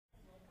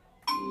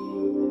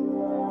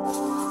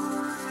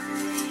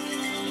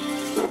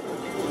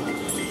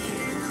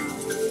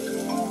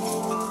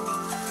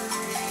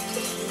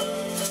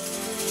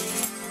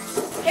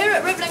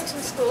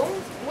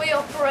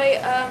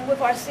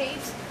with our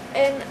seeds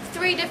in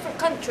 3 different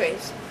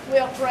countries. We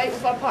operate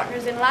with our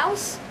partners in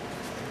Laos,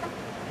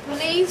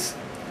 Belize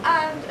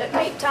and at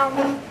Cape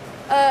Town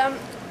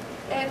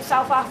in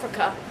South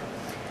Africa.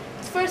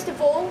 First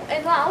of all,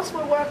 in Laos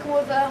we're working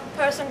with a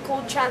person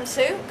called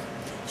Suk.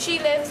 She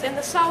lives in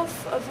the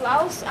south of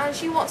Laos and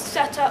she wants to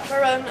set up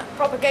her own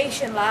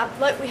propagation lab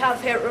like we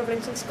have here at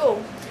Writhlington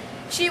School.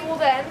 She will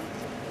then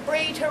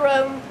breed her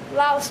own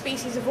Laos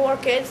species of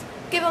orchids,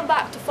 give them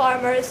back to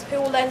farmers who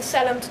will then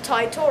sell them to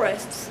Thai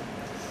tourists.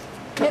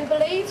 In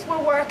Belize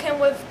we're working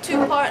with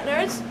 2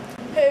 partners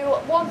who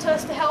want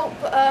us to help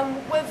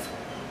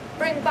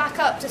bring back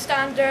up to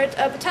standard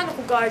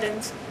botanical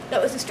gardens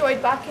that was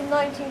destroyed back in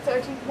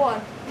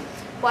 1931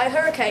 by a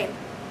hurricane.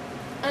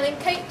 And in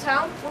Cape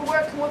Town we're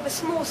working with a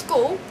small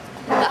school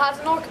that has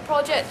an orchid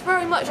project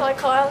very much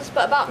like ours,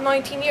 but about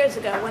 19 years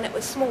ago when it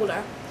was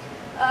smaller.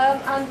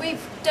 And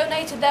we've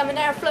donated them an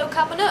airflow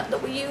cabinet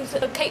that we used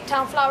at the Cape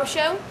Town Flower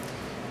Show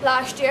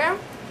last year,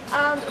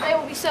 and they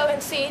will be sowing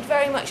seed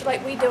very much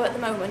like we do at the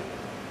moment.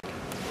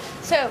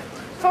 So,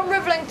 from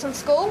Writhlington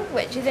School,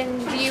 which is in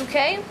the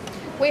UK,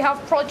 we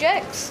have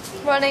projects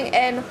running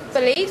in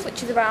Belize,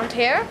 which is around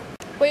here.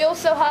 We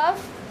also have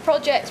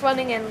projects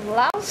running in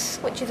Laos,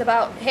 which is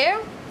about here,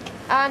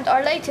 and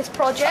our latest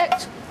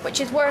project,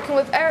 which is working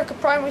with Erica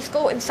Primary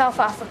School in South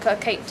Africa,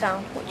 Cape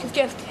Town, which is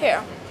just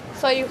here.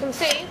 So you can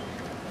see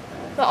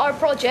that our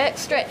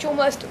projects stretch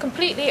almost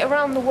completely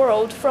around the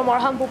world from our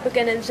humble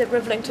beginnings at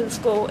Writhlington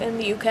School in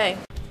the UK.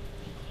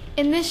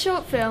 In this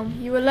short film,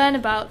 you will learn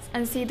about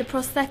and see the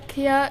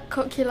Prosthecia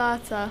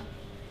cocculata,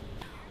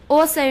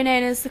 also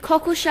known as the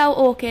cockleshell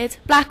orchid,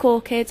 black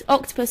orchid,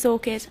 octopus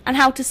orchid, and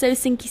how to sow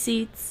Sinky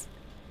seeds.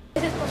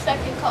 This is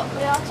Prosthecia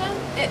cocculata.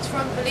 It's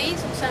from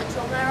Belize in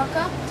Central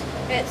America.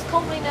 It's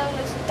commonly known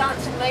as the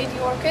dancing lady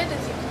orchid,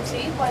 as you can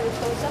see by the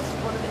close-up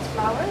of one of its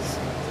flowers.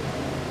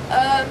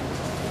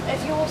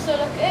 If you also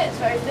look at it, it's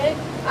very big,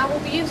 and we'll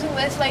be using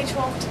this later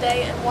on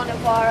today in one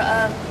of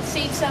our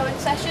seed sowing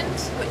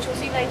sessions, which we'll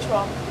see later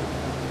on.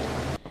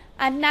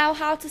 And now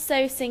how to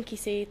sow Sinky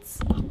seeds.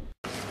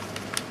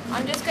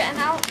 I'm just getting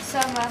out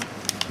some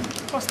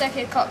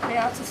Prosthecia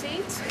cocculata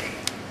seeds,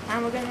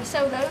 and we're going to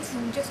sow those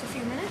in just a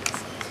few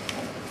minutes.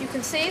 You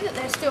can see that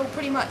they're still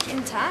pretty much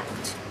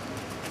intact,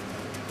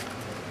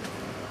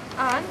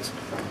 and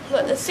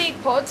look, the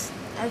seed pods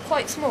are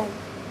quite small.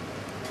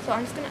 So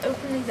I'm just going to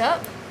open these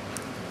up.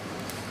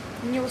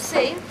 And you'll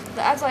see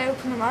that as I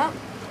open them up,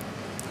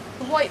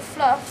 the white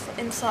fluff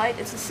inside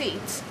is the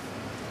seeds.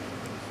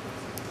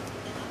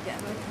 Get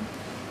them open.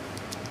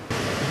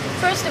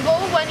 First of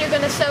all, when you're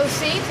going to sow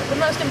seeds, the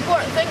most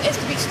important thing is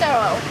to be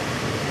sterile.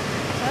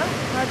 So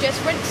I'll just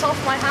rinse off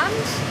my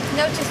hands.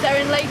 Notice they're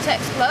in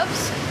latex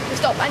gloves to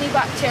stop any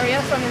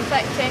bacteria from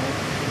infecting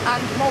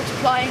and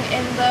multiplying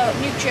in the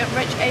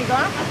nutrient-rich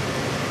agar.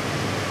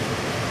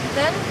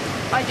 Then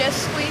I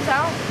just squeeze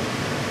out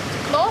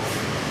the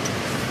cloth.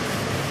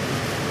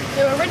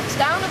 Do a rinse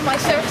down of my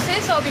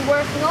surfaces I'll be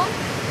working on,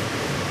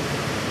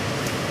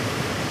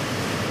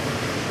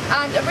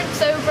 and a rinse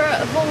over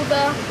of all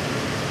the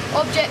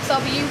objects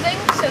I'll be using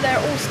so they're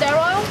all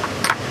sterile,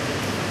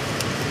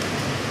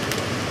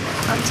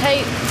 and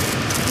take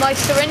my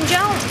syringe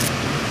out.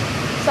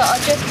 So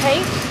I'll just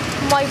take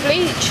my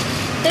bleach.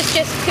 This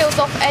just kills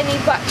off any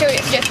bacteria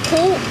it's just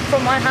caught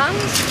from my hands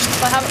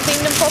if I haven't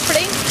cleaned them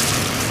properly.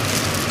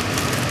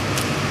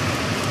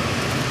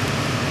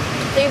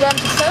 Leave them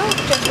to sow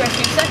just for a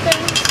few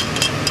seconds.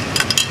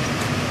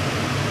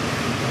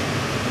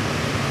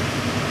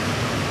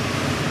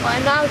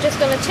 I'm now just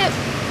going to tip.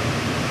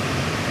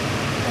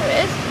 There it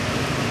is.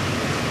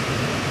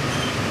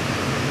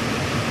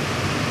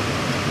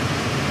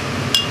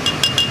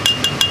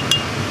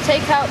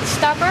 Take out the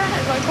stabber,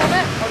 as I call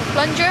it, or the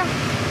plunger,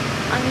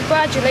 and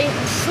gradually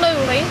and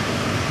slowly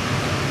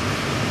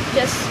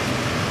just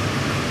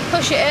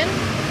push it in,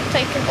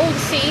 taking all the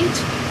seed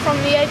from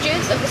the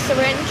edges of the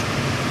syringe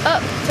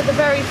up to the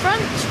very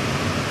front.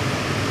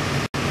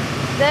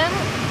 Then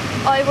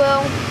I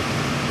will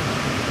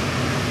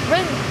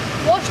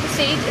wash the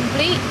seed in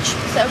bleach,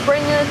 so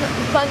bringing the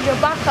plunger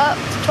back up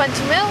to 20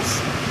 mils.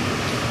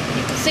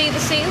 You can see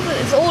the seed that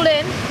it's all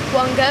in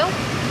one go.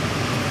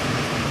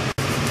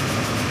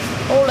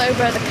 All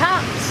over the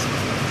caps,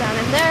 down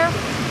in there,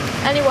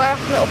 anywhere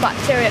little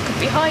bacteria could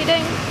be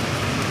hiding,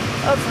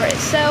 over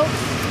itself,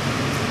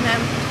 and then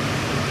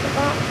put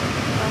that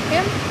back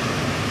in.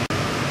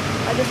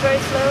 I just very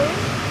slowly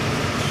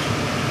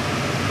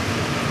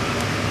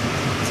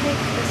take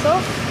this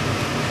off,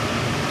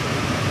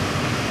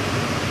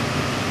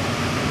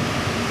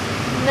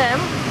 and then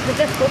the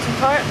difficulty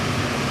part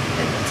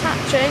is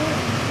attaching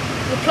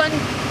the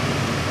plunge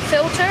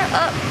filter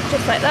up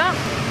just like that,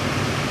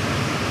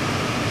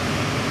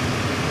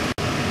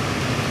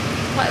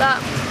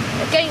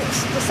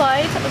 against the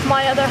side of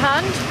my other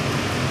hand.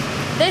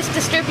 This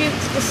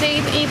distributes the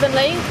seed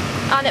evenly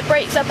and it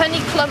breaks up any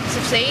clumps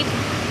of seed,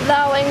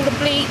 allowing the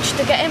bleach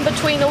to get in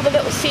between all the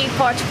little seed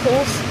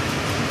particles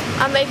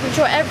and making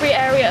sure every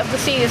area of the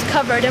seed is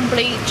covered in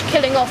bleach,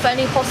 killing off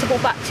any possible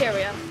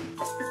bacteria.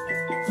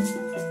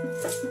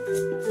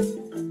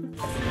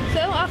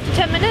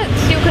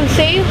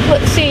 see that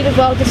the seed is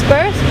well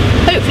dispersed,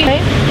 hopefully.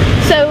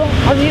 So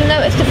as you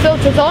notice, the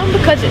filter's on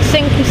because it's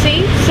Sinky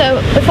seed. So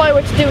if I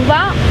were to do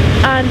that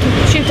and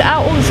shoot it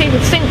out, all the seed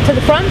would sink to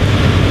the front.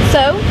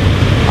 So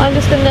I'm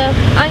just going to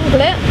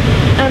angle it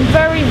and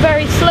very,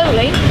 very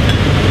slowly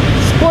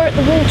squirt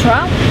the water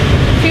out,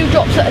 a few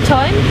drops at a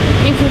time.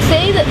 You can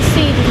see that the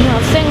seed is now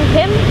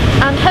sinking,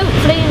 and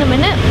hopefully in a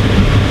minute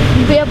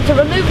you'll be able to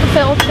remove the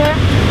filter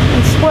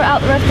and squirt out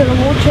the rest of the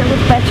water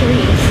with better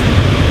ease.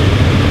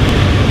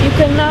 You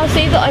can now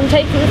see that I'm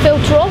taking the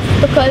filter off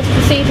because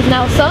the seed is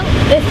now sunk.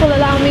 This will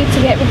allow me to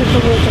get rid of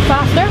the water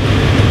faster.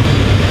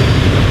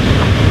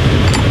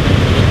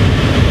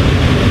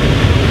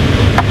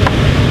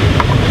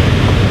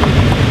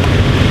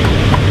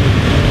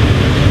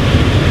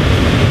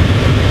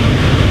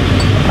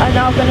 I'm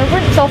now going to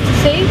rinse off the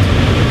seed,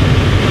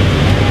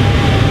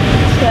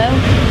 so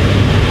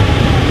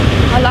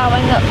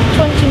allowing up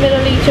 20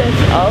 millilitres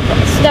of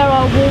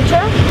sterile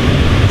water.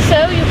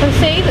 So you can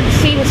see that the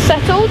seed is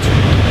settled.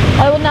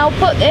 I will now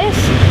put this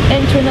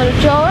into another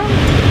jar,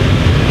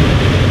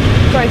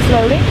 very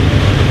slowly.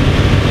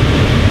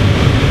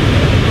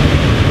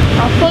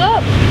 I'll pull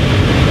up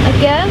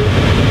again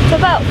to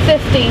about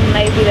 15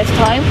 maybe this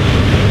time,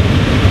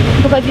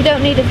 because you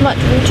don't need as much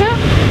water.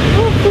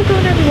 Oh, we're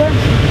going everywhere.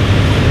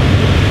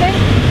 Okay,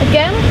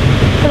 again,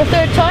 for the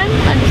third time,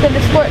 I'm just going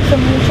to squirt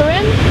some water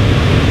in.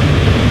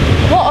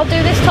 What I'll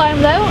do this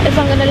time though, is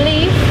I'm going to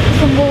leave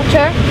some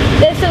water.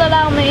 This will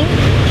allow me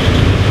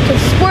to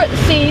squirt the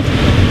seed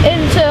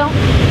into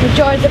the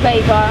jars of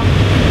agar.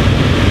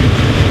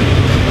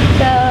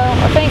 So,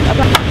 I think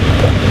about,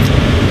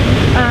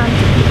 and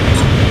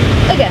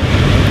again.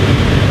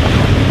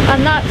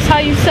 And that's how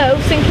you sow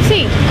Sinky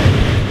seed.